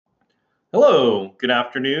Hello, good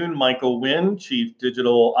afternoon. Michael Wynn, Chief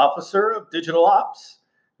Digital Officer of Digital Ops,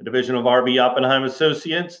 a division of RB Oppenheim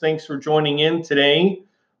Associates. Thanks for joining in today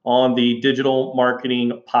on the Digital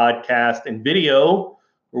Marketing Podcast and video,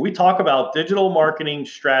 where we talk about digital marketing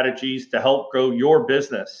strategies to help grow your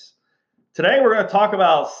business. Today, we're going to talk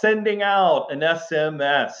about sending out an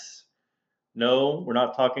SMS. No, we're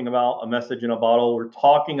not talking about a message in a bottle. We're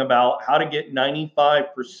talking about how to get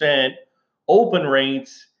 95% open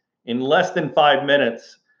rates in less than 5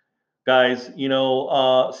 minutes. Guys,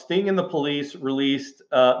 Sting and the Police released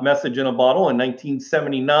Message in a Bottle in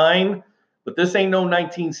 1979, but this ain't no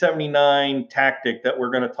 1979 tactic that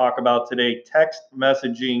we're going to talk about today. Text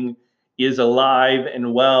messaging is alive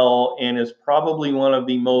and well and is probably one of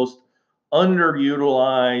the most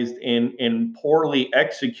underutilized and poorly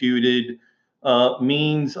executed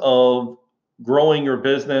means of growing your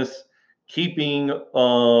business, keeping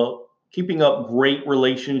keeping up great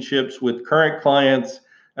relationships with current clients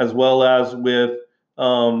as well as with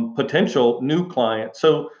potential new clients.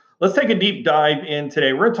 So let's take a deep dive in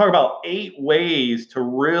today. We're going to talk about 8 ways to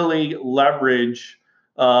really leverage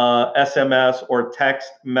SMS or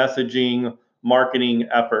text messaging marketing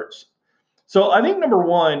efforts. So I think number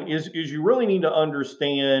one is you really need to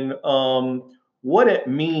understand what it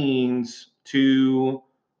means to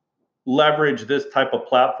leverage this type of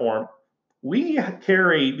platform. We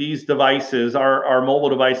carry these devices, our mobile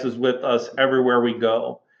devices, with us everywhere we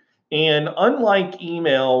go. And unlike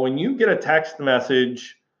email, when you get a text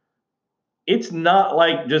message, it's not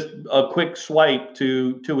like just a quick swipe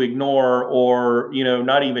to ignore or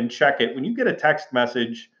not even check it. When you get a text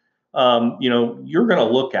message, you're going to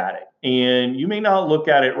look at it, and you may not look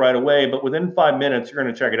at it right away, but within 5 minutes, you're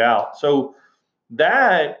going to check it out. So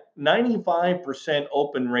that 95%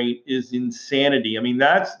 open rate is insanity. I mean,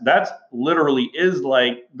 that's literally is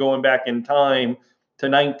like going back in time to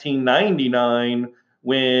 1999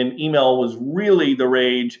 when email was really the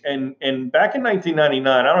rage. And back in 1999,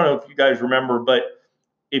 I don't know if you guys remember, but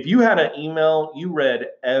if you had an email, you read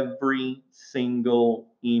every single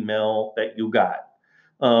email that you got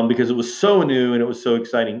because it was so new and it was so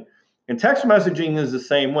exciting. And text messaging is the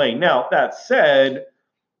same way. Now, that said,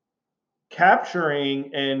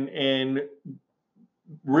 capturing and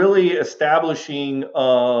really establishing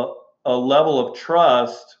a level of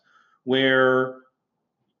trust where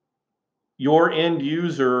your end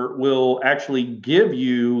user will actually give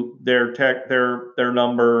you their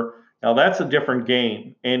number. Now that's a different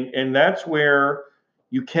game, and that's where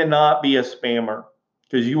you cannot be a spammer,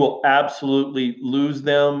 because you will absolutely lose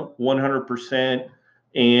them 100%,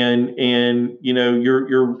 and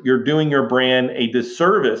you're doing your brand a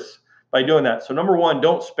disservice by doing that. So number one,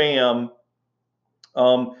 don't spam.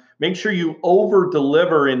 Make sure you over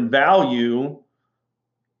deliver in value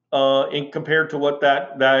in compared to what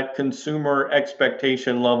that consumer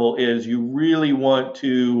expectation level is. You really want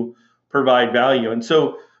to provide value. And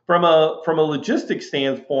so from a logistics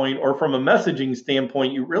standpoint or from a messaging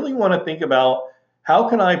standpoint, you really want to think about, how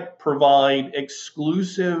can I provide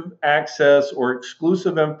exclusive access or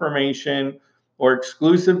exclusive information or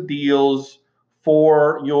exclusive deals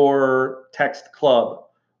for your text club?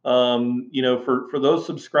 For those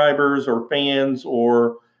subscribers or fans,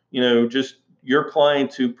 or just your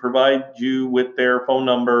clients who provide you with their phone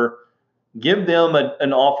number, give them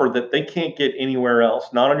an offer that they can't get anywhere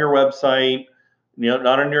else, not on your website, not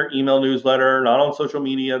on your email newsletter, not on social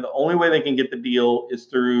media. The only way they can get the deal is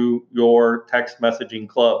through your text messaging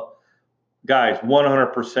club. Guys,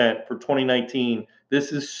 100% for 2019,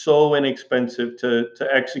 this is so inexpensive to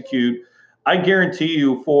execute. I guarantee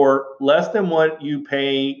you, for less than what you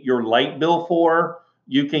pay your light bill for,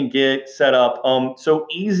 you can get set up. So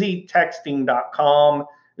easytexting.com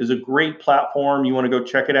is a great platform. You want to go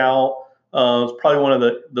check it out. It's probably one of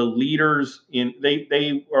the leaders in. They've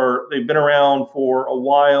been around for a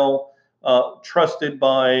while, trusted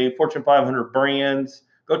by Fortune 500 brands.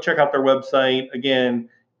 Go check out their website. Again,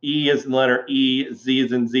 E as in letter E, Z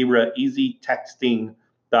as in zebra,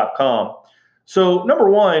 easytexting.com. So number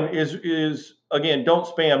one is again, don't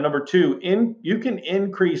spam. Number two, you can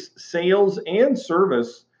increase sales and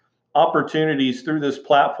service opportunities through this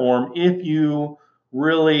platform if you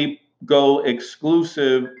really go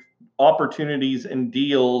exclusive opportunities and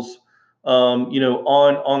deals,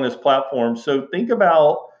 on this platform. So think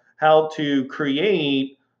about how to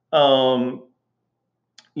create,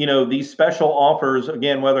 these special offers,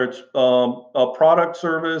 again, whether it's a product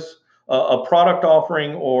service, a product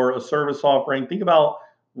offering, or a service offering. Think about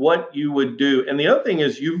what you would do. And the other thing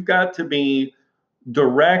is, you've got to be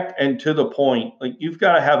direct and to the point. Like, you've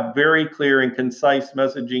got to have very clear and concise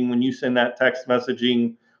messaging when you send that text message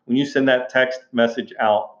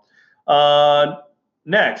out.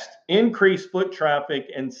 Next, increase foot traffic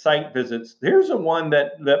and site visits. Here's a one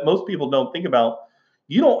that most people don't think about.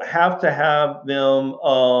 You don't have to have them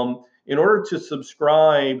in order to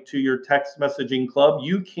subscribe to your text messaging club.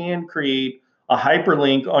 You can create a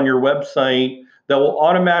hyperlink on your website that will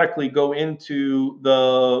automatically go into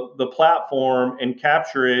the platform and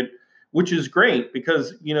capture it, which is great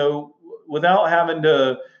because without having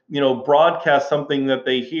to broadcast something that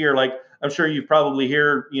they hear. Like I'm sure you've probably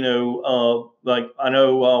heard, like I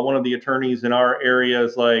know one of the attorneys in our area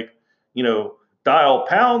is like, dial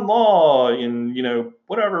pound law and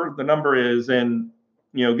whatever the number is, and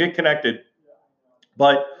get connected.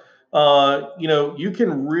 But you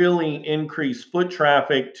can really increase foot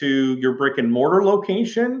traffic to your brick and mortar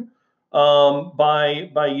location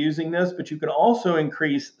by using this. But you can also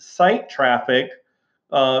increase site traffic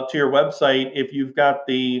to your website if you've got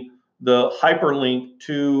the hyperlink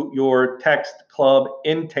to your text club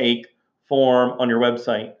intake form on your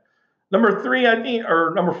website. Number three, I think,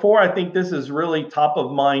 or number four, I think this is really top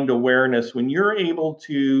of mind awareness. When you're able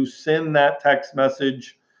to send that text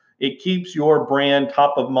message, it keeps your brand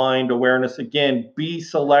top of mind awareness. Again, be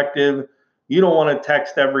selective. You don't want to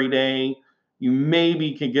text every day. You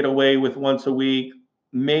maybe can get away with once a week,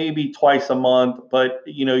 maybe twice a month, but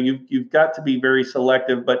you've got to be very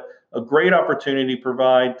selective. But a great opportunity to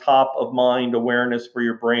provide top of mind awareness for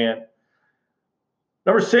your brand.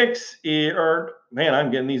 Number six, I'm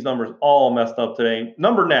getting these numbers all messed up today.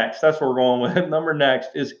 Number next, that's what we're going with. Number next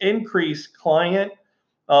is increase client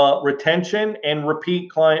retention and repeat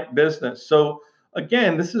client business. So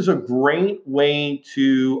again, this is a great way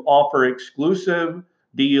to offer exclusive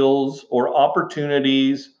deals or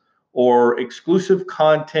opportunities or exclusive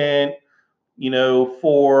content,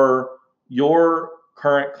 for your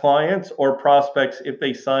current clients or prospects if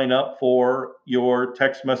they sign up for your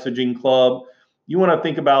text messaging club. You want to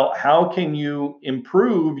think about how can you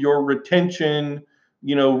improve your retention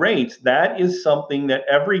rates. That is something that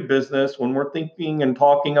every business, when we're thinking and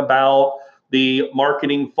talking about the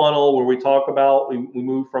marketing funnel, where we talk about we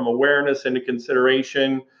move from awareness into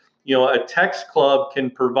consideration, a text club can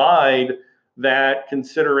provide that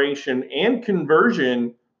consideration and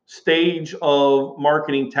conversion stage of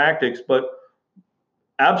marketing tactics. But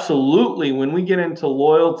absolutely, when we get into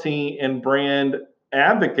loyalty and brand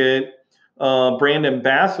advocate, brand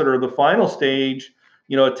ambassador, the final stage,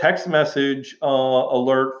 a text message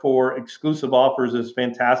alert for exclusive offers is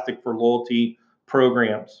fantastic for loyalty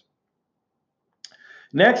programs.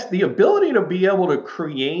 Next, the ability to be able to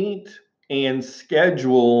create and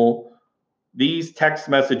schedule these text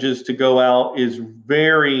messages to go out is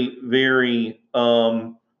very, very,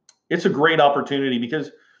 it's a great opportunity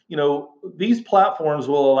because, these platforms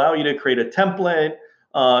will allow you to create a template.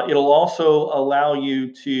 It'll also allow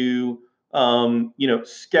you to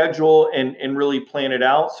schedule and really plan it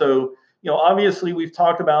out. So, obviously we've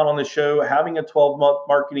talked about on the show having a 12-month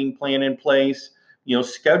marketing plan in place,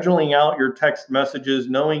 scheduling out your text messages,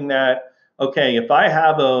 knowing that, okay, if I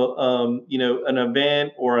have an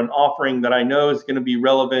event or an offering that I know is going to be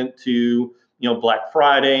relevant to, Black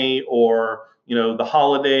Friday or, the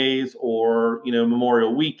holidays or,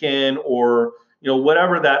 Memorial Weekend or,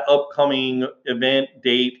 whatever that upcoming event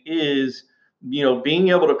date is, being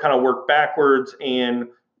able to kind of work backwards and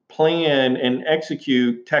plan and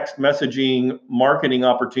execute text messaging marketing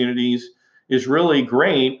opportunities is really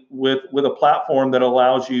great with a platform that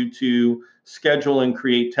allows you to schedule and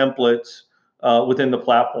create templates within the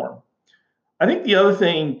platform. I think the other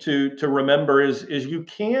thing to remember is you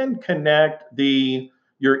can connect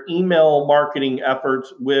your email marketing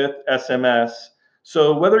efforts with SMS.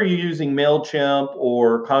 So whether you're using MailChimp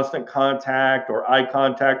or Constant Contact or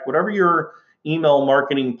iContact, whatever your email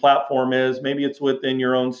marketing platform is, maybe it's within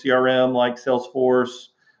your own CRM like Salesforce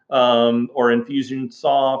or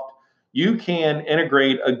Infusionsoft, you can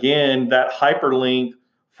integrate, again, that hyperlink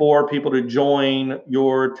for people to join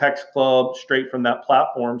your text club straight from that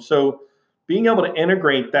platform. So being able to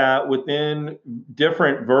integrate that within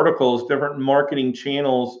different verticals, different marketing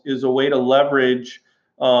channels is a way to leverage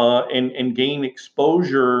and gain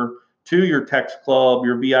exposure to your text club,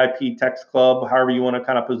 your VIP text club, however you want to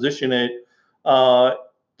kind of position it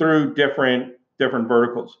through different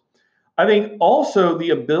verticals. I think also the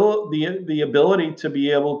ability to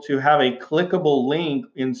be able to have a clickable link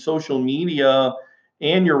in social media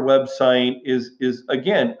and your website is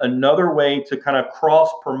again another way to kind of cross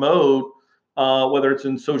promote, whether it's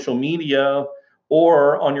in social media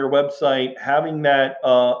or on your website. Having that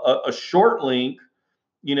a short link,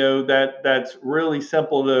 that's really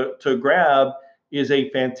simple to grab is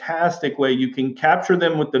a fantastic way. You can capture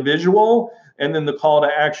them with the visual, And then the call to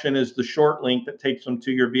action is the short link that takes them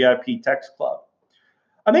to your VIP text club.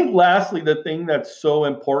 I think lastly, the thing that's so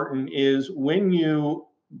important is when you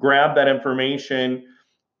grab that information,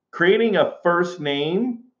 creating a first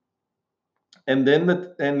name and then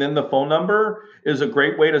the phone number is a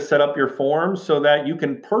great way to set up your form so that you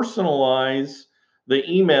can personalize the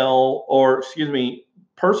email, or excuse me,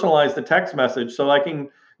 personalize the text message. So I can,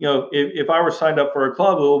 if I were signed up for a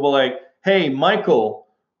club, it will be like, hey, Michael,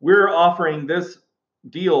 we're offering this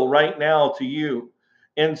deal right now to you.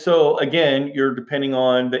 And so again, you're depending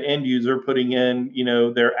on the end user putting in,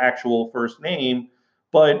 their actual first name,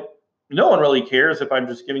 but no one really cares if I'm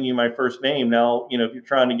just giving you my first name. Now, if you're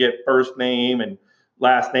trying to get first name and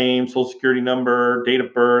last name, social security number, date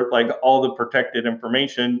of birth, like all the protected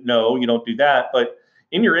information, no, you don't do that. But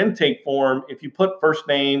in your intake form, if you put first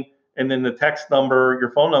name and then the text number,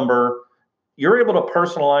 your phone number, you're able to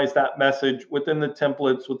personalize that message within the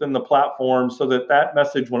templates, within the platform, so that that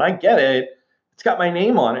message, when I get it, it's got my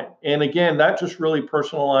name on it. And again, that just really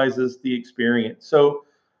personalizes the experience. So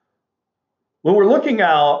when we're looking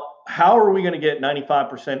out, how are we going to get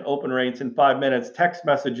 95% open rates in 5 minutes? Text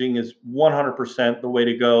messaging is 100% the way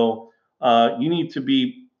to go. You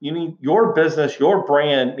need your business, your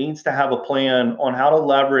brand needs to have a plan on how to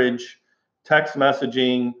leverage text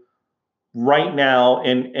messaging right now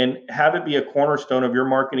and have it be a cornerstone of your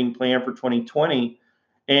marketing plan for 2020.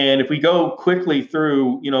 And if we go quickly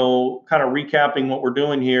through, kind of recapping what we're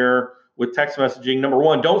doing here with text messaging, number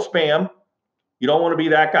one, don't spam. You don't want to be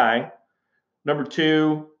that guy. Number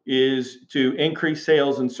two is to increase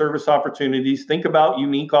sales and service opportunities. Think about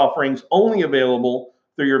unique offerings only available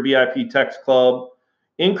through your VIP Text Club.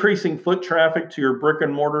 Increasing foot traffic to your brick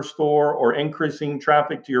and mortar store or increasing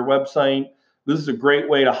traffic to your website. This is a great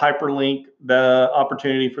way to hyperlink the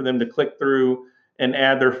opportunity for them to click through and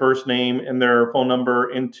add their first name and their phone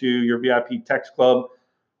number into your VIP Text Club.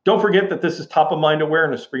 Don't forget that this is top of mind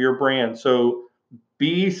awareness for your brand. So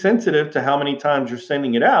be sensitive to how many times you're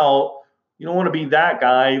sending it out. You don't want to be that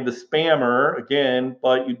guy, the spammer, again,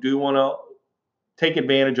 but you do want to take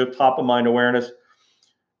advantage of top of mind awareness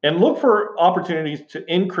and look for opportunities to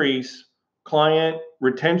increase client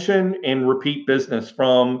retention and repeat business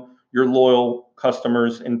from your loyal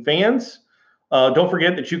customers and fans. Don't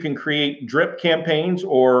forget that you can create drip campaigns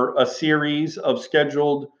or a series of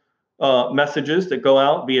scheduled messages that go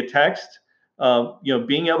out via text.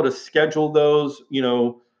 Being able to schedule those,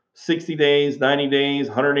 60 days, 90 days,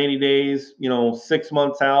 180 days, 6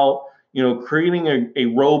 months out, creating a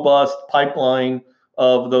robust pipeline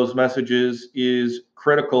of those messages is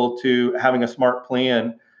critical to having a smart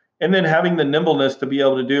plan. And then having the nimbleness to be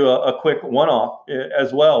able to do a quick one-off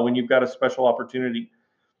as well when you've got a special opportunity.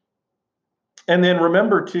 And then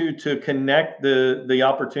remember to connect the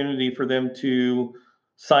opportunity for them to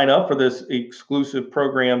sign up for this exclusive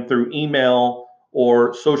program through email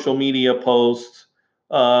or social media posts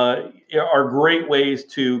are great ways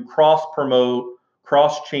to cross-promote,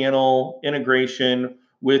 cross-channel integration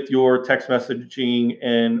with your text messaging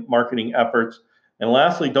and marketing efforts. And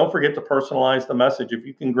lastly, don't forget to personalize the message. If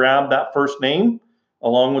you can grab that first name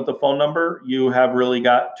along with the phone number, you have really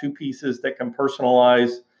got two pieces that can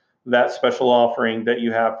personalize that special offering that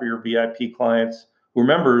you have for your VIP clients who are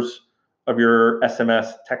members of your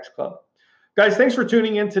SMS Text Club. Guys, thanks for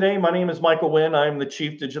tuning in today. My name is Michael Wynn. I'm the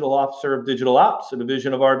Chief Digital Officer of Digital Ops, a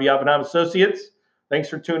division of RB Oppenheim Associates. Thanks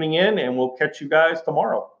for tuning in, and we'll catch you guys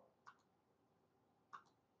tomorrow.